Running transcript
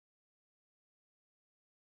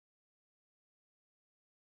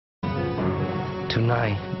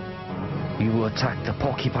Tonight, we will attack the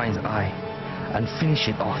Porcupine's Eye and finish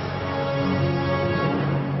it off.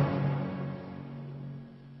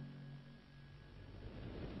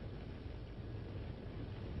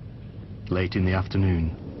 Late in the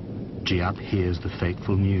afternoon, Giap hears the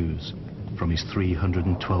fateful news from his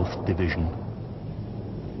 312th Division.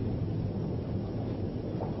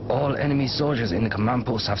 All enemy soldiers in the command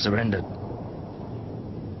post have surrendered.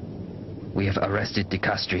 We have arrested the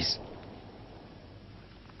Castries.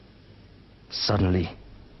 Suddenly,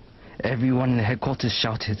 everyone in the headquarters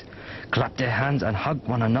shouted, clapped their hands and hugged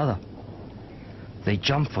one another. They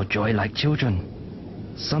jumped for joy like children.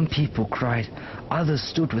 Some people cried, others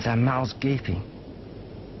stood with their mouths gaping.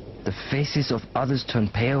 The faces of others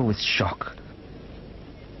turned pale with shock.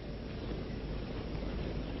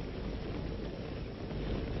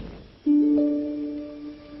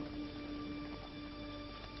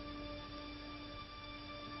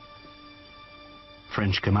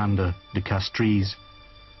 French commander de Castries,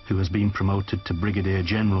 who has been promoted to Brigadier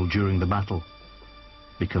General during the battle,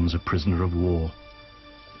 becomes a prisoner of war.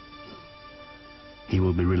 He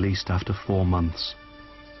will be released after 4 months.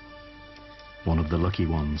 One of the lucky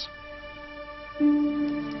ones.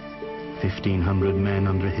 1,500 men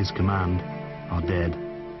under his command are dead.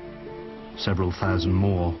 Several thousand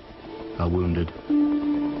more are wounded.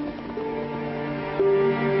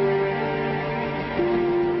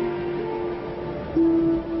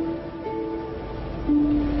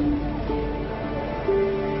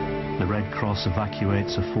 The Red Cross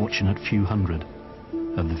evacuates a fortunate few hundred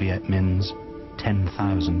of the Viet Minh's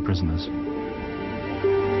 10,000 prisoners.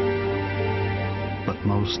 But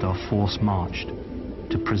most are force-marched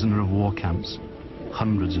to prisoner-of-war camps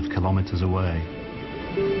hundreds of kilometers away.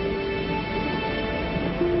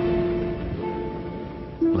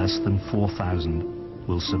 Less than 4,000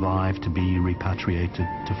 will survive to be repatriated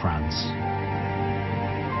to France.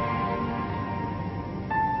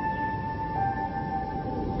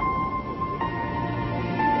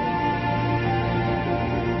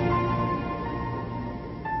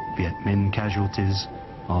 Viet Minh casualties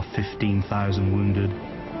are 15,000 wounded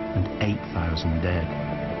and 8,000 dead.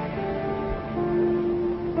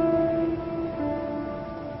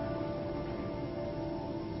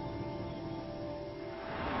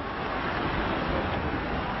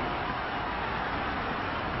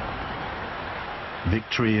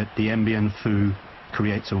 Victory at Điện Biên Phủ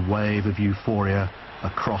creates a wave of euphoria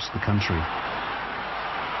across the country.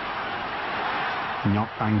 Nhóc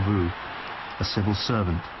Anh Vu, a civil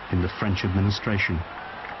servant in the French administration.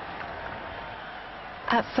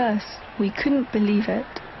 At first, we couldn't believe it.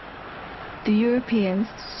 The Europeans,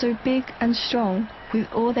 so big and strong,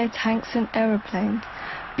 with all their tanks and aeroplanes,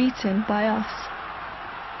 beaten by us.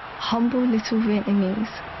 Humble little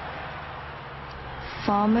Vietnamese.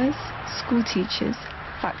 Farmers, school teachers,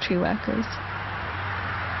 factory workers.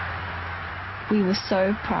 We were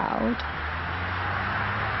so proud.